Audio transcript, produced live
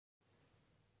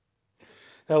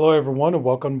Hello, everyone, and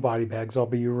welcome to BodyBags. I'll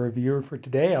be your reviewer for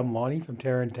today. I'm Lonnie from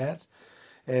Tats,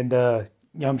 and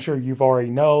I'm sure you've already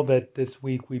know that this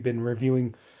week we've been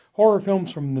reviewing horror films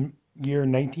from the year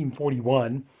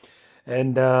 1941,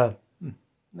 and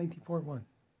 1941.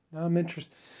 Now I'm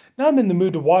interested. Now I'm in the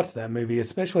mood to watch that movie,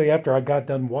 especially after I got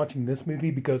done watching this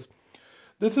movie because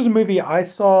this is a movie I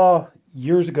saw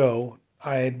years ago.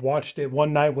 I had watched it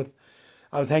one night with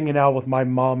I was hanging out with my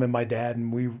mom and my dad,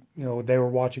 and they were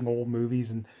watching old movies,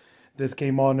 and this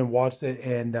came on and watched it,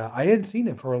 and I hadn't seen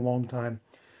it for a long time,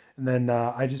 and then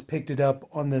I just picked it up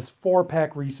on this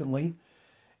 4-pack recently,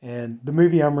 and the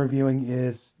movie I'm reviewing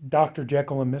is Dr.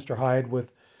 Jekyll and Mr. Hyde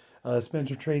with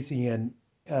Spencer Tracy and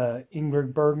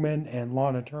Ingrid Bergman and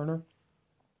Lana Turner,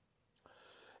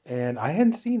 and I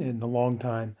hadn't seen it in a long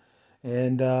time,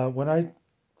 and when I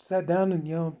sat down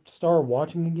and started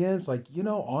watching again, it's like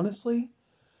honestly,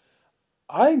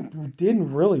 I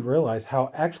didn't really realize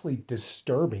how actually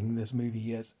disturbing this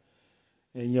movie is.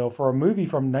 And for a movie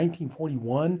from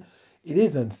 1941, it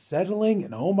is unsettling,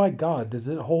 and oh my God, does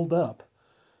it hold up?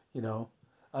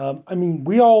 I mean,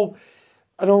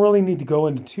 I don't really need to go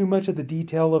into too much of the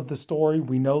detail of the story.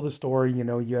 We know the story.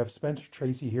 You have Spencer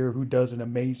Tracy here who does an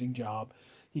amazing job.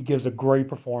 He gives a great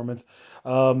performance.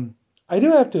 I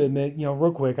do have to admit,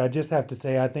 real quick, I just have to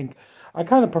say, I think I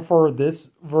kind of prefer this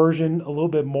version a little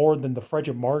bit more than the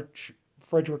Frederick March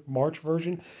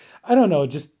version. I don't know,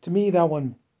 just to me, that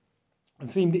one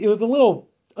it was a little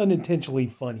unintentionally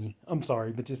funny. I'm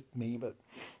sorry, but just me, but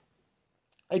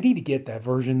I need to get that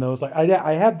version though. It's like,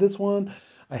 I have this one,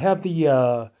 I have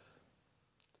the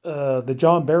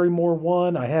John Barrymore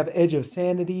one, I have Edge of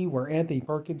Sanity, where Anthony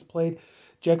Perkins played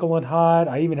Jekyll and Hyde.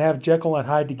 I even have Jekyll and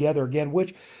Hyde Together again,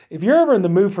 which if you're ever in the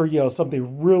mood for,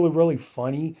 something really, really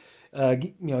funny,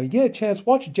 you get a chance,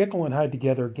 watch Jekyll and Hyde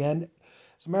Together again.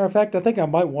 As a matter of fact, I think I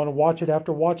might want to watch it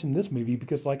after watching this movie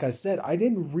because, like I said, I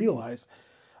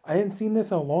hadn't seen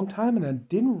this in a long time, and I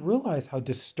didn't realize how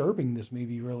disturbing this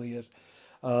movie really is.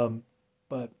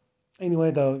 But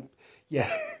anyway, though,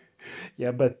 yeah,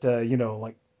 yeah, but,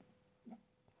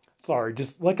 sorry,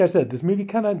 just like I said, this movie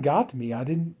kind of got to me. I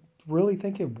didn't really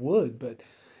think it would, but,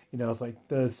 it's like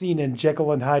the scene in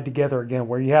Jekyll and Hyde Together again,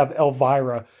 where you have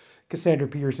Elvira, Cassandra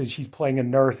Peterson, she's playing a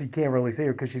nurse. You can't really see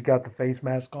her because she's got the face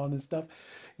mask on and stuff.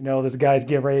 This guy's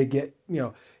getting ready to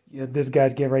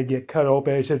get, cut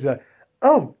open. It's just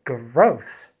oh,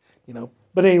 gross.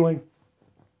 But anyway,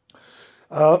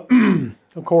 of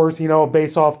course,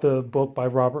 based off the book by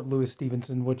Robert Louis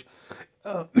Stevenson, which,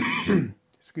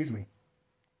 excuse me.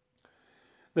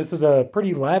 This is a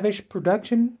pretty lavish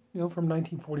production, from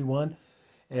 1941,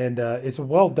 and it's a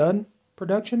well done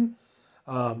production.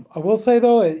 I will say,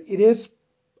 though, it is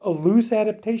a loose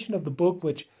adaptation of the book,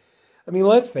 which, I mean,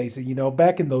 let's face it,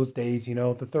 back in those days, the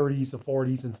 30s, the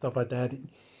 40s, and stuff like that,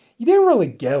 you didn't really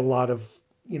get a lot of,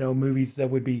 movies that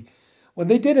would be, when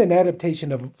they did an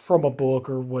adaptation from a book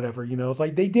or whatever, it's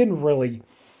like they didn't really,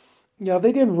 do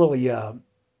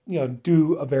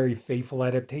a very faithful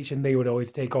adaptation. They would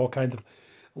always take all kinds of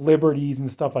liberties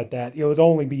and stuff like that. It would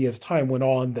only be as time went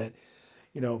on that,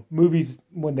 movies,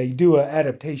 when they do an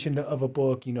adaptation of a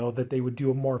book, that they would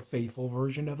do a more faithful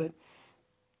version of it.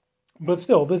 But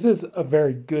still, this is a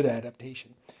very good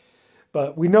adaptation.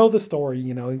 But we know the story,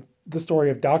 the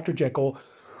story of Dr. Jekyll,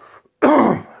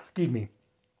 excuse me,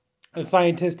 a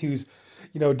scientist who's,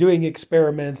 doing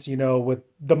experiments, with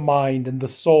the mind and the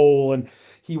soul, and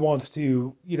he wants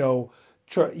to,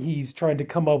 he's trying to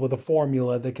come up with a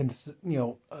formula that can,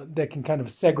 that can kind of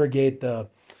segregate the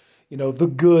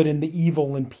good and the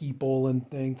evil in people and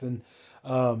things. And,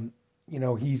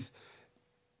 he's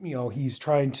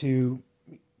trying to,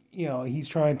 he's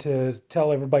trying to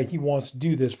tell everybody he wants to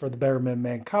do this for the betterment of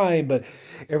mankind, but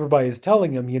everybody is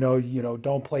telling him,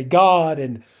 don't play God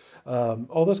and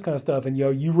all this kind of stuff. And,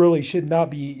 you really should not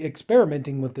be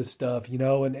experimenting with this stuff,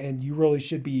 and you really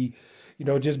should be,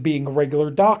 just being a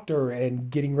regular doctor and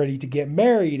getting ready to get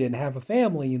married and have a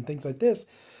family and things like this.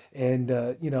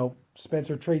 And,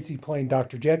 Spencer Tracy playing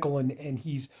Dr. Jekyll, and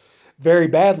he's very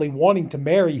badly wanting to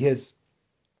marry his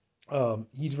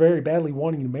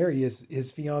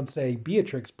fiancee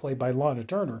Beatrix, played by Lana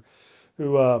Turner,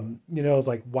 who, is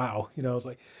like, wow, it's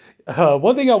like,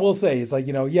 one thing I will say is like,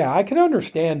 I can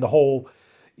understand the whole,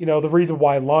 the reason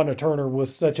why Lana Turner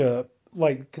was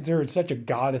considered such a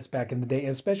goddess back in the day,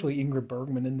 and especially Ingrid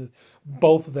Bergman and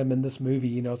both of them in this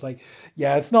movie. It's like,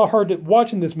 it's not hard to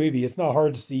watching this movie. It's not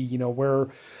hard to see,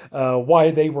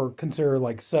 why they were considered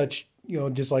like such,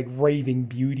 just like raving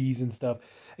beauties and stuff.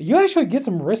 You actually get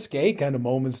some risque kind of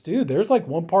moments too. There's like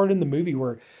one part in the movie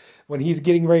where when he's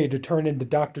getting ready to turn into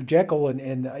Dr. Jekyll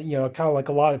and kind of like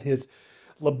a lot of his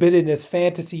libidinous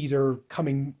fantasies are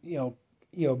coming,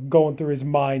 going through his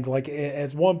mind. Like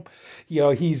as one,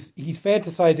 he's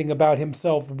fantasizing about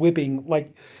himself whipping,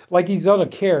 like he's on a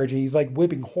carriage and he's like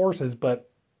whipping horses, but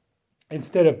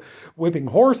instead of whipping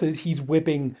horses, he's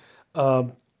whipping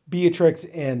Beatrix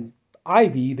and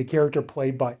Ivy, the character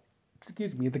played by,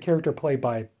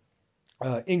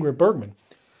 Ingrid Bergman.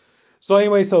 So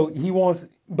anyway,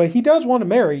 but he does want to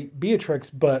marry Beatrix,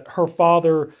 but her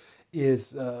father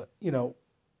is,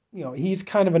 he's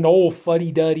kind of an old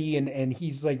fuddy-duddy, and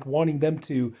he's like wanting them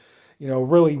to,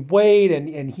 really wait,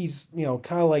 and he's,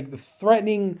 kind of like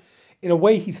threatening, in a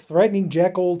way, he's threatening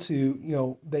Jekyll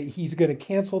to, that he's going to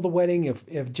cancel the wedding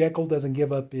if Jekyll doesn't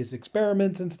give up his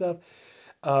experiments and stuff.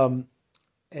 At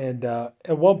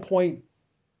one point,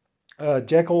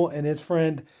 Jekyll and his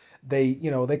friend, they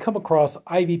come across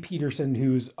Ivy Peterson,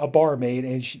 who's a barmaid,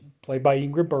 and she played by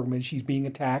Ingrid Bergman. She's being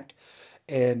attacked,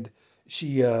 and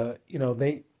she,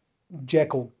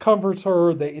 Jekyll comforts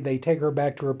her. They take her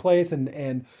back to her place,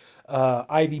 and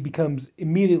Ivy becomes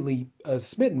immediately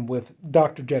smitten with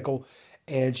Dr. Jekyll,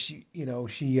 and she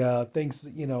thinks,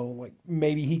 like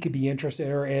maybe he could be interested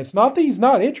in her, and it's not that he's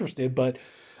not interested, but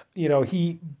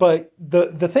but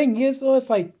the thing is, though, it's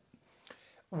like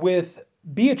with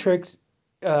Beatrix,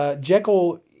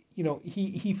 Jekyll,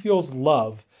 he feels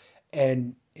love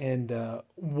and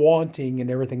wanting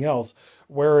and everything else,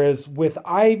 whereas with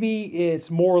Ivy, it's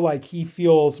more like he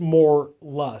feels more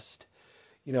lust.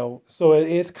 So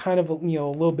it's kind of a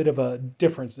little bit of a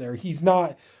difference there. He's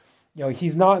not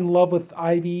in love with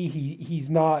Ivy. He's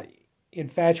not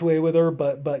infatuated with her,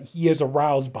 but he is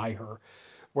aroused by her.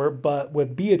 But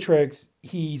with Beatrix,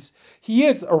 he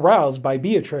is aroused by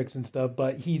Beatrix and stuff,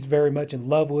 but he's very much in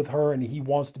love with her, and he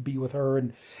wants to be with her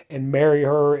and marry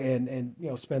her and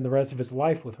spend the rest of his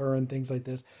life with her and things like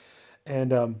this.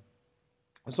 And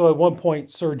so at one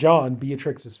point, Sir John,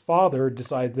 Beatrix's father,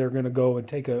 decides they're going to go and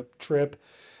take a trip,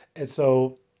 and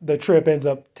so the trip ends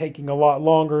up taking a lot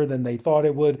longer than they thought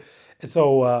it would. And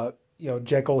so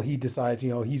Jekyll, he decides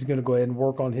he's going to go ahead and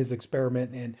work on his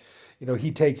experiment, and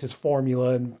he takes his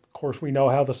formula, and of course we know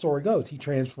how the story goes. He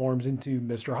transforms into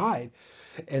Mr. Hyde,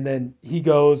 and then he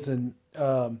goes and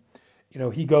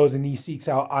he seeks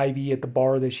out Ivy at the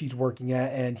bar that she's working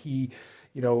at, and he's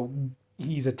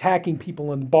attacking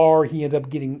people in the bar. He ends up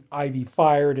getting Ivy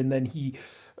fired, and then he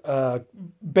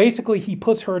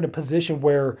puts her in a position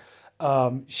where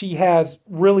she has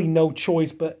really no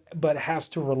choice but has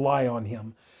to rely on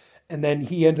him, and then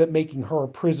he ends up making her a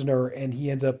prisoner, and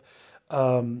he ends up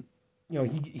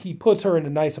he puts her in a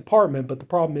nice apartment, but the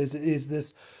problem is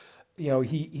this,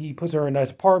 he puts her in a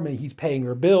nice apartment, he's paying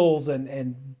her bills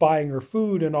and buying her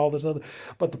food and all this other,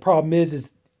 but the problem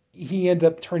is he ends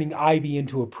up turning Ivy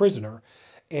into a prisoner.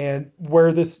 And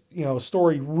where this,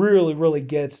 story really, really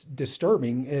gets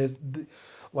disturbing is,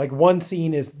 like, one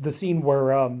scene is the scene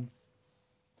where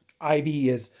Ivy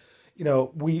is,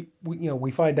 we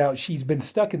find out she's been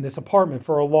stuck in this apartment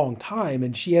for a long time,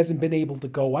 and she hasn't been able to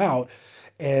go out.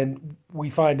 And we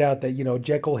find out that,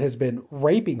 Jekyll has been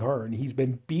raping her, and he's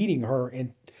been beating her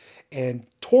and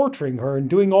torturing her and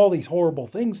doing all these horrible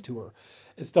things to her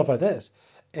and stuff like this.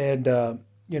 And,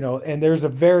 and there's a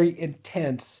very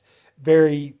intense,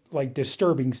 very like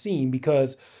disturbing scene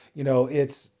because,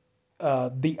 it's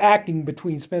the acting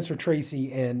between Spencer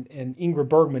Tracy and Ingrid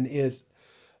Bergman is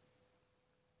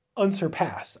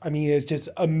unsurpassed. I mean, it's just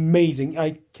amazing.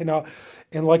 I cannot,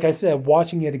 and like I said,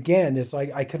 watching it again, it's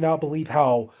like I could not believe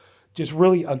how just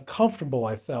really uncomfortable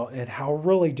I felt, and how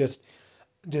really just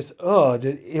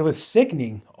it was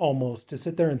sickening almost to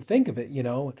sit there and think of it,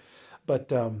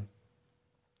 But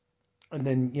and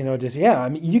then I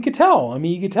mean, you could tell. I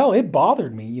mean, you could tell it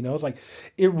bothered me. It's like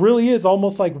it really is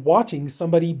almost like watching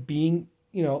somebody being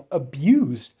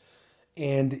abused.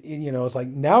 And, it's like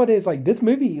nowadays, like this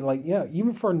movie, like, yeah,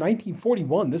 even for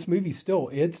 1941, this movie still,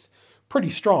 it's pretty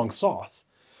strong sauce.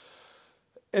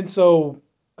 And so,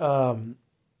 we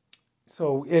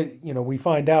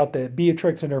find out that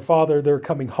Beatrix and her father, they're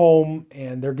coming home,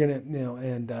 and they're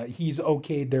going to, he's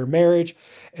okayed their marriage.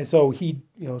 And so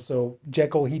so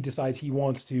Jekyll, he decides he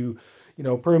wants to,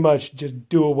 pretty much just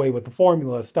do away with the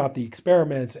formula, stop the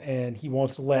experiments, and he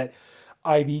wants to let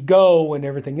Ivy go and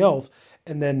everything else.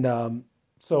 And then,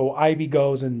 so Ivy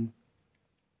goes and,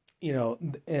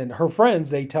 and her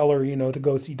friends, they tell her, to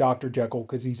go see Dr. Jekyll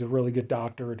because he's a really good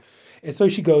doctor. And so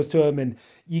she goes to him, and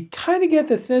you kind of get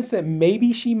the sense that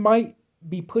maybe she might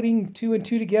be putting two and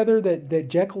two together, that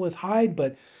Jekyll is Hyde.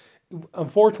 But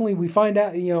unfortunately, we find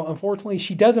out, unfortunately,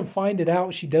 she doesn't find it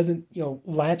out. She doesn't,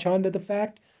 latch onto the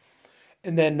fact.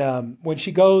 And then when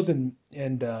she goes and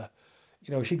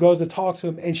she goes to talk to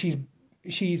him, and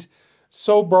she's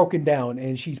so broken down,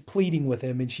 and she's pleading with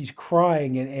him, and she's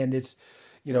crying, and it's,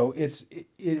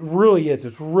 it really is.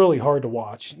 It's really hard to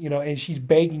watch, and she's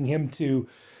begging him to,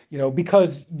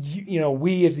 because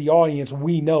we as the audience,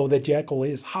 we know that Jekyll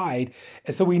is Hyde,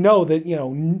 and so we know that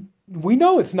we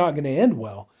know it's not going to end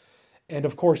well, and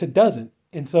of course it doesn't.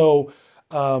 And so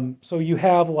you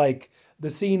have like the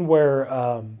scene where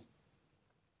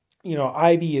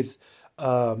Ivy is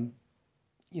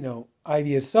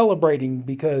Ivy is celebrating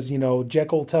because,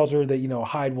 Jekyll tells her that,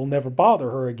 Hyde will never bother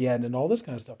her again and all this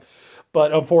kind of stuff.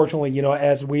 But unfortunately,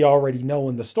 as we already know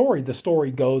in the story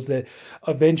goes that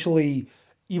eventually,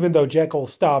 even though Jekyll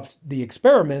stops the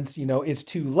experiments, it's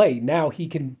too late. Now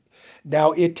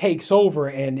it takes over,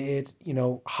 and it's,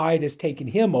 Hyde has taken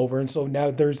him over. And so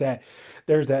now there's that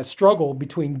struggle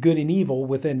between good and evil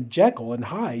within Jekyll and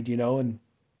Hyde,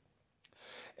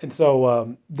 and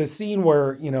so the scene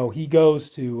where, he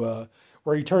goes to,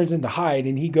 where he turns into Hyde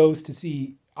and he goes to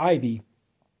see Ivy,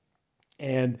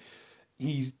 and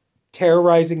he's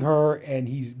terrorizing her and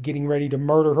he's getting ready to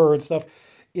murder her and stuff.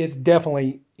 It's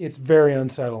very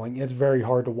unsettling. It's very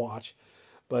hard to watch.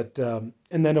 But, and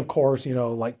then of course,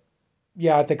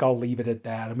 yeah, I think I'll leave it at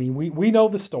that. I mean, we know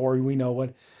the story. We know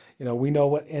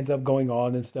what ends up going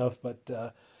on and stuff.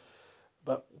 But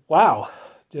wow,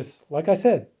 just like I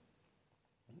said,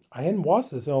 I hadn't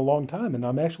watched this in a long time, and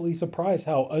I'm actually surprised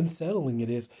how unsettling it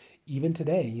is even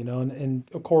today, and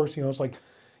of course, it's like,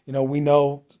 we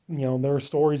know, there are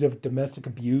stories of domestic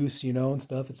abuse, and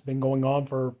stuff. It's been going on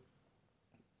for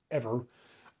ever,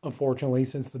 unfortunately,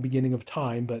 since the beginning of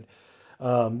time. But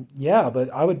yeah, but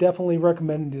I would definitely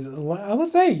recommend this. I would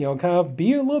say, kind of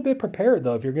be a little bit prepared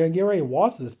though if you're going to get ready to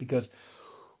watch this, because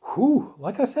whew,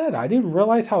 like I said, I didn't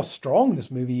realize how strong this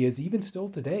movie is even still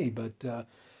today. But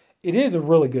it is a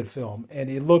really good film, and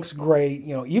it looks great.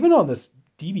 Even on this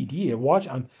DVD,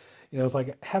 it's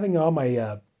like having it on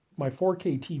my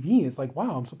 4K TV. It's like,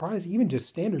 wow, I'm surprised. Even just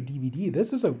standard DVD,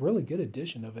 this is a really good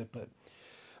edition of it.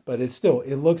 But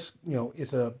it looks,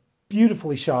 it's a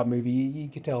beautifully shot movie. You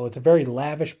can tell it's a very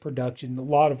lavish production.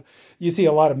 You see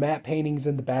a lot of matte paintings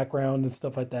in the background and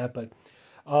stuff like that. But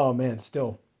oh man,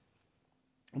 still.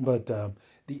 But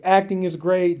the acting is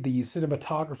great. The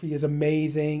cinematography is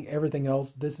amazing. Everything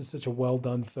else. This is such a well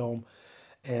done film,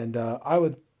 and I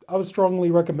would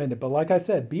strongly recommend it. But like I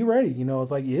said, be ready.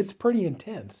 It's pretty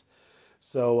intense.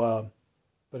 So,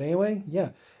 but anyway, yeah.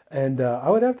 And I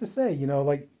would have to say,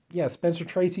 yeah, Spencer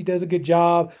Tracy does a good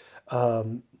job.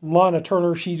 Lana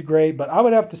Turner, she's great. But I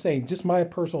would have to say, just my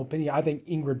personal opinion, I think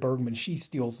Ingrid Bergman, she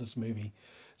steals this movie.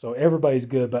 So everybody's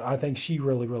good, but I think she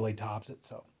really, really tops it.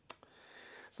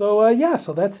 So yeah,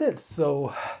 so that's it.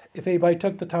 So if anybody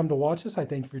took the time to watch this, I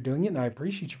thank you for doing it, and I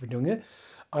appreciate you for doing it.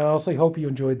 I also hope you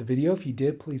enjoyed the video. If you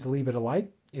did, please leave it a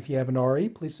like. If you haven't already,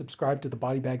 please subscribe to the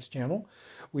BodyBags channel.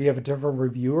 We have a different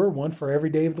reviewer, one for every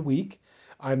day of the week.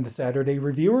 I'm the Saturday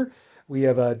reviewer. We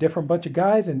have a different bunch of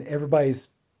guys, and everybody's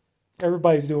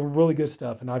doing really good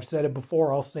stuff. And I've said it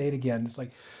before, I'll say it again. It's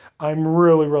like, I'm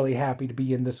really, really happy to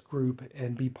be in this group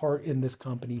and be part in this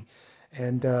company.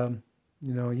 And,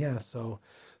 yeah, so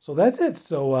that's it.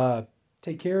 So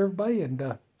take care, everybody,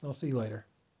 and I'll see you later.